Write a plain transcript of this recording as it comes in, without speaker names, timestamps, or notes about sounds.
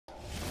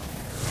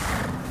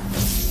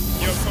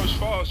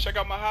Pause. Check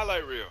out my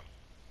highlight reel.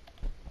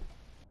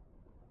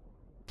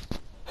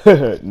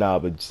 Nah,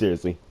 but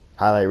seriously,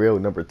 highlight reel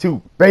number 2,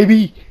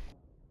 baby.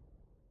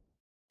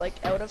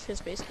 Like out of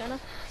his base, kinda.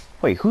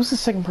 Wait, who's the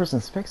second person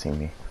spectating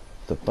me?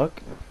 The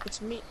fuck?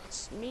 It's me.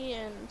 It's me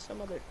and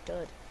some other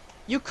dud.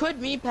 You could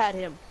me pat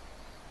him.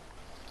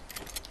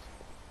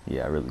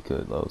 Yeah, I really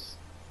could, Los.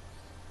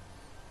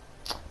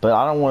 But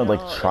I don't want to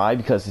like try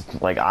because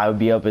it's like I would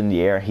be up in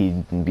the air,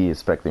 he'd be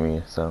expecting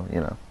me. So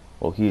you know,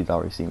 well he'd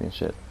already seen me and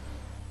shit.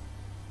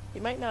 He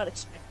might not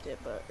expect it,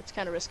 but it's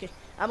kind of risky.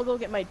 I'm gonna go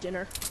get my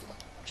dinner,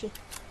 actually,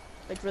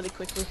 like really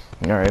quickly.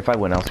 All right, if I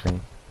win, I'll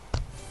scream.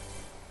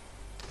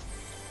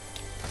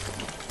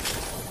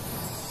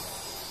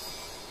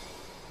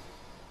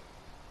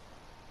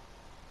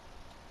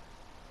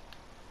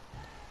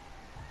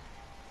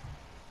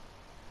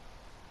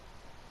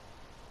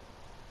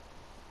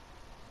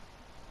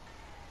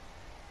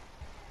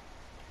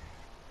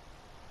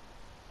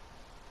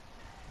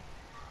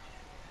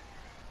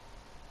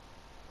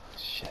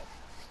 Shit.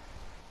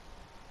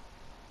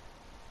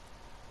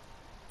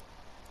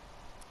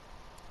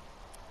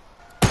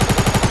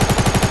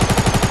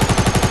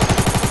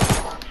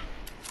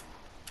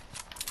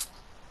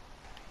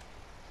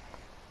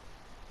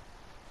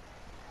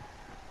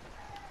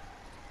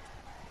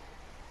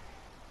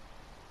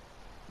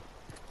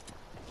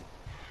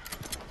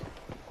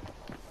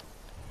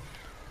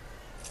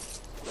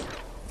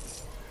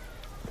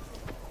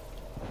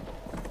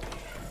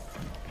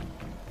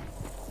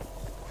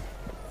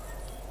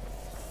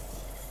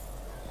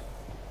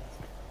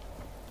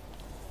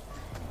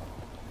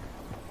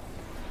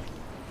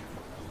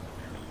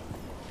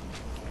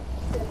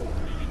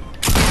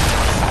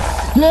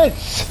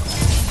 Yes!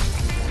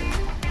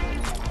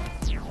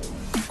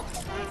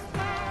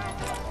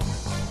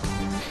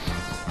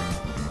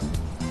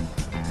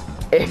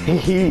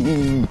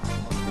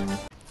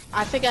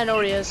 I think I know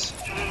where he is.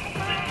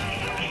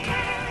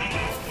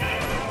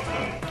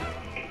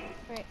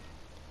 Right.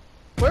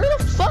 Where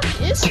the fuck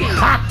is he?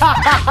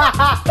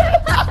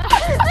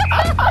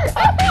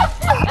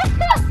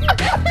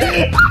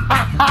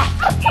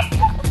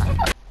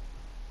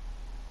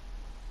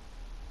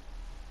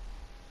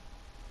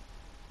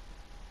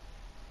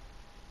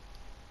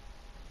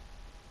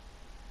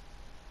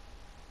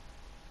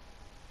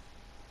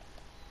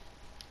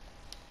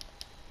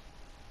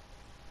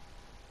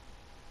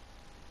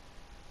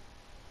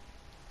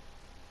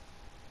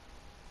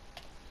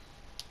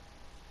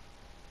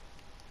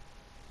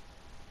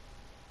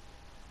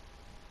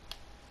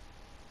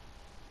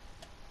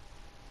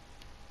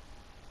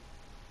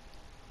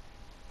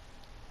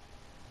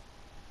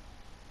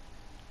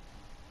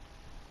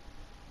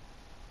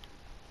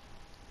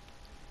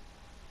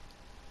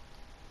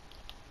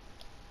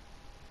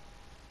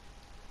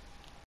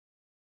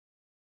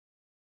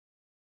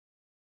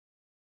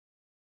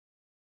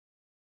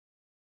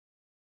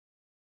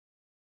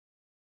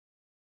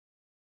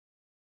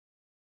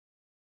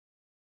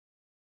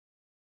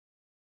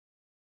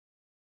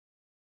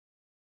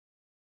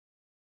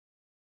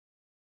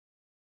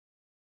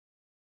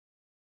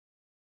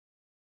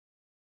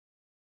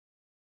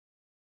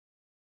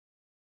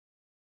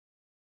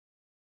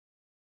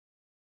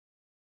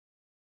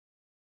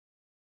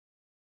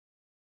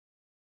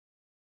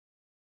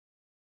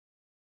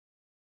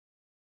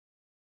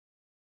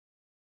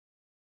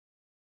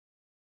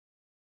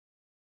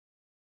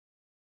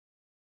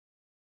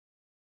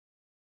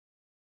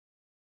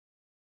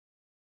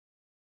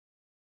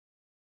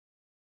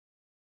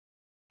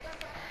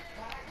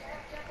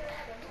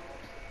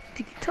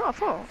 Tough,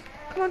 huh?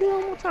 Come on, do it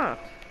one more time.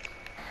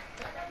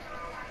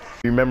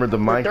 Remember the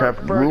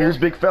Minecraft rules,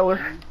 big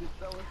feller?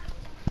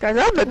 Guys,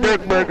 I'm the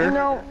dirt burger.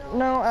 No,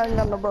 I'm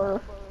not the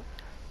burger.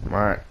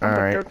 Alright, I'm the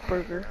alright. dirt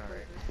burger.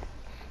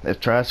 If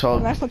trash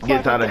talk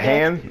gets out of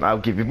hand, I'll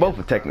give you both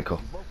a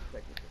technical.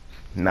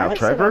 Now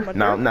Trevor,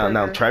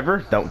 now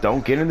Trevor,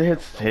 don't get into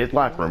his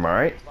locker room,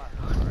 alright?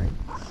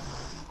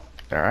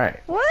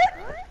 Alright. What?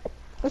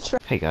 Let's try.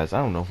 Hey guys,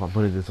 I don't know if I'm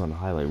putting this on the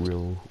highlight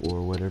reel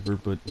or whatever,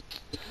 but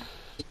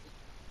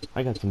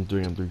I got some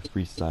 3-on-3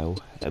 freestyle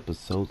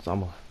episodes.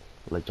 I'm gonna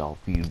let y'all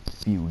view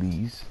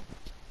these.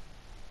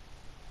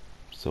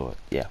 So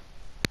yeah.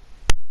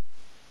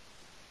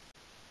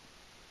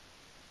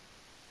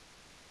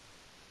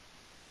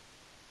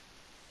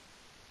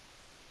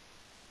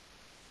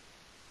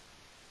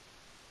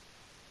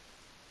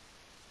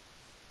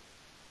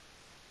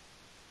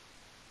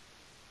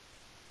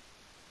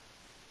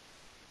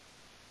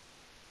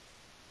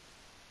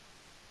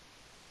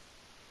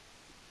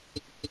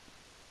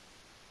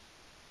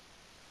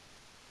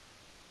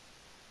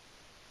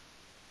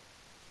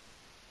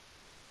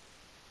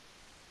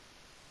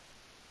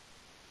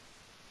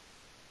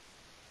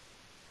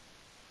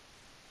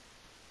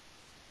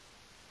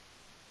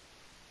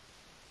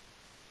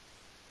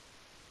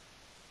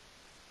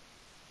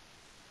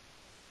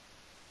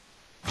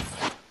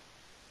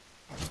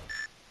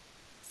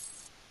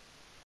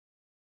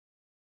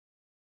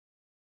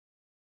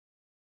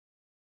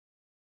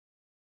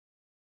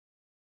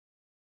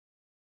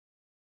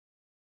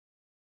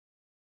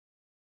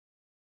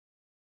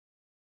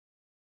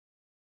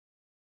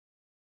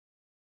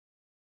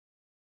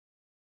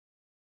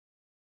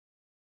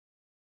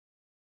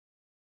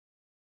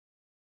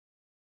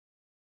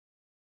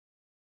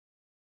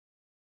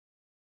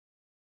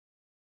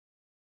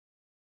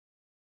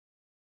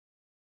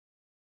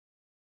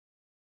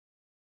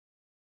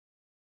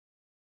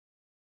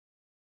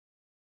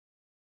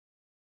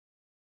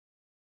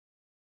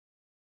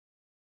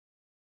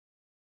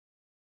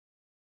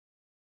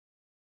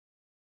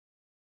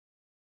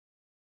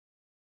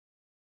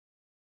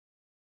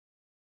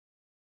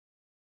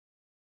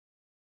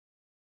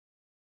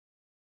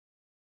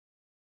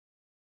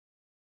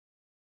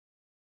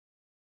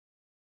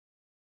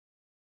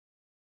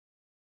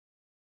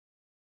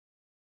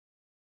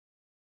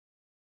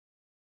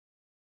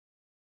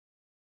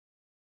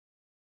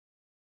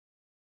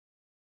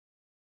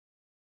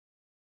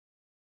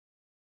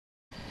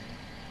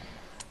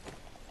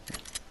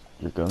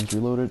 Your gun's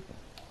reloaded?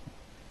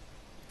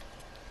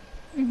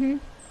 Mm-hmm.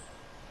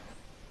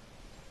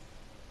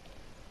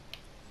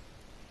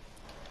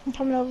 I'm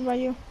coming over by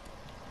you.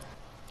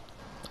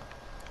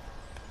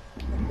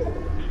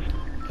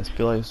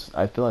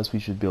 I feel like we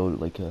should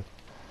build like a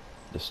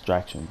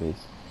distraction base.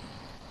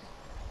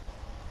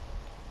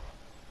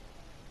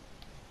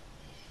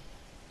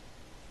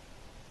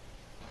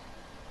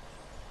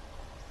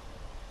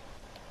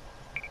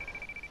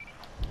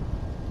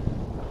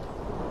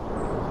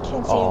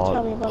 Can't see you.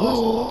 Tell me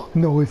about this.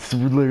 No, it's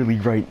literally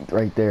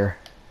right there.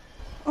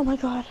 Oh my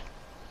god.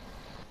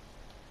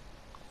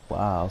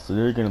 Wow, so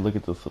they're gonna look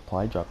at the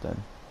supply drop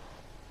then.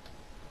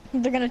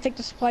 They're gonna take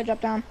the supply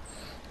drop down.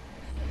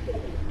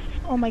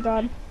 Oh my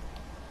god.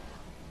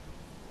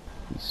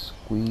 We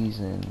squeeze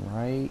in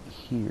right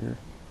here.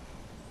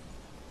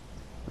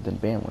 But then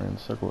bam, we're in the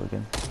circle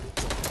again.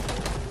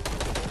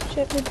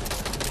 Shit, dude.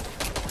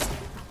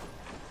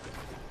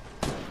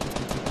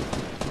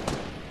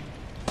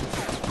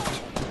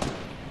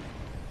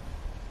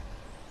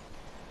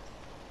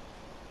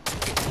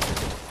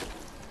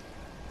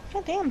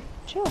 God damn,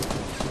 chill.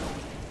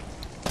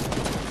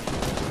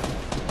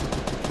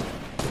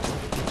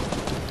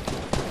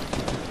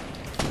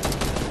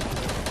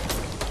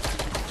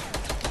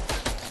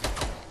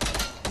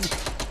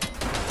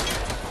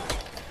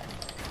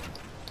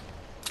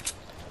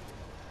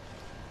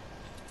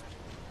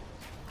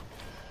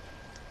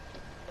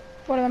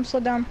 One of them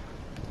slowed down.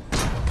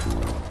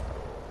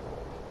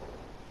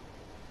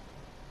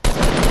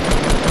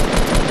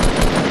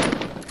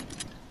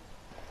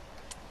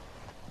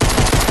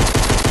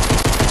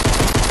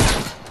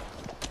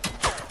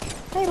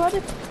 Hey,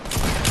 buddy.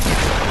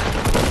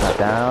 Not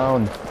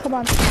down. Come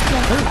on.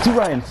 Come on. 2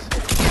 Ryans.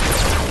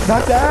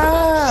 Not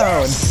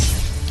down.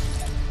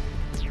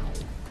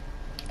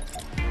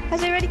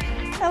 Is he ready?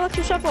 Alex,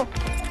 you shuffle.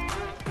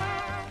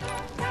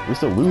 We're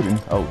still looting.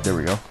 Oh, there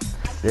we go.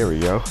 There we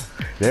go.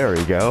 There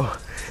we go.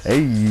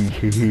 Hey.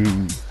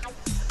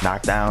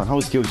 Knocked down. How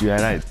much kills you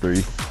had? I had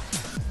 3.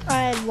 I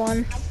had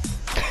 1.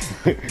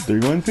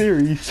 3-1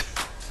 series.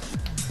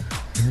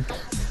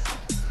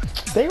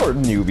 They were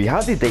newbie.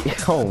 How did they?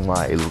 Oh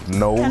my.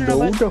 No, I don't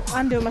know, no, but no.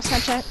 I'm doing my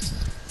Snapchat.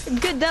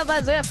 Good dub,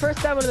 Isaiah.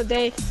 First dub of the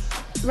day.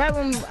 Right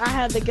when I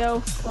had to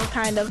go. Well,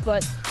 kind of,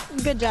 but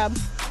good job.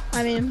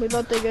 I mean, we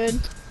both did good.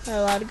 Had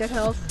a lot of good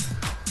health.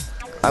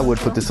 I would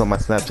put this on my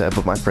Snapchat,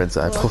 but my friend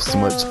said I post too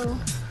much.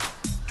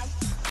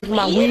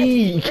 My Eat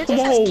weed. it. Come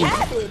It on. just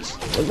has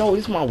cabbage. No,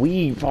 it's my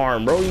weed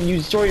farm, bro. You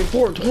destroyed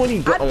 420.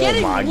 I'm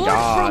getting Oh my wood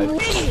god. from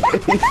weed.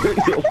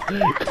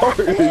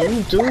 Carter,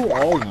 you too?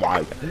 Oh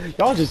my.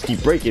 Y'all just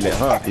keep breaking it,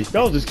 huh?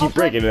 Y'all just keep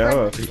breaking it, huh?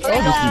 Y'all just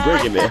keep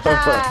breaking it,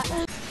 huh?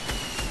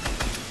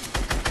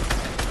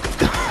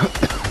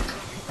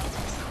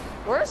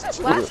 Where's this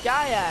last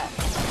guy at?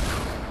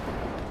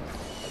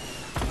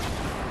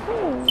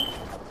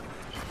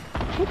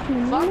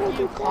 Fuck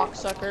you,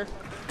 cocksucker.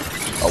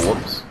 Oh,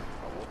 whoops.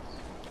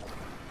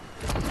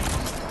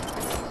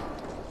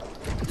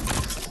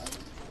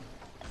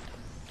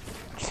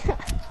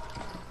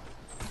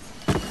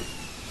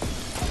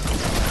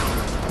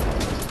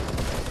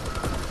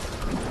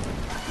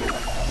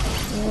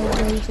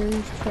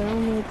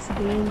 Trailmix,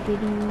 Dame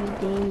Diddy,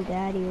 Dame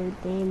Daddy, or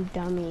Dame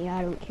Dummy.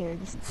 I don't care.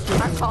 Just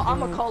I'm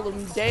gonna call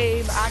him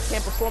Dame. I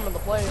can't perform in the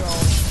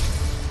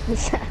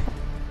playoffs.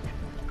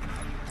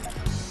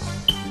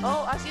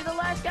 Oh, I see the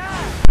last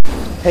guy.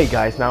 Hey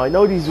guys, now I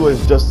know these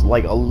was just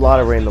like a lot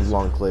of random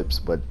long clips,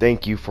 but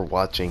thank you for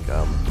watching.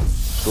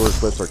 Shorter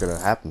clips are gonna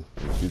happen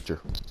in the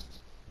future.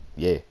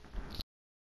 Yeah.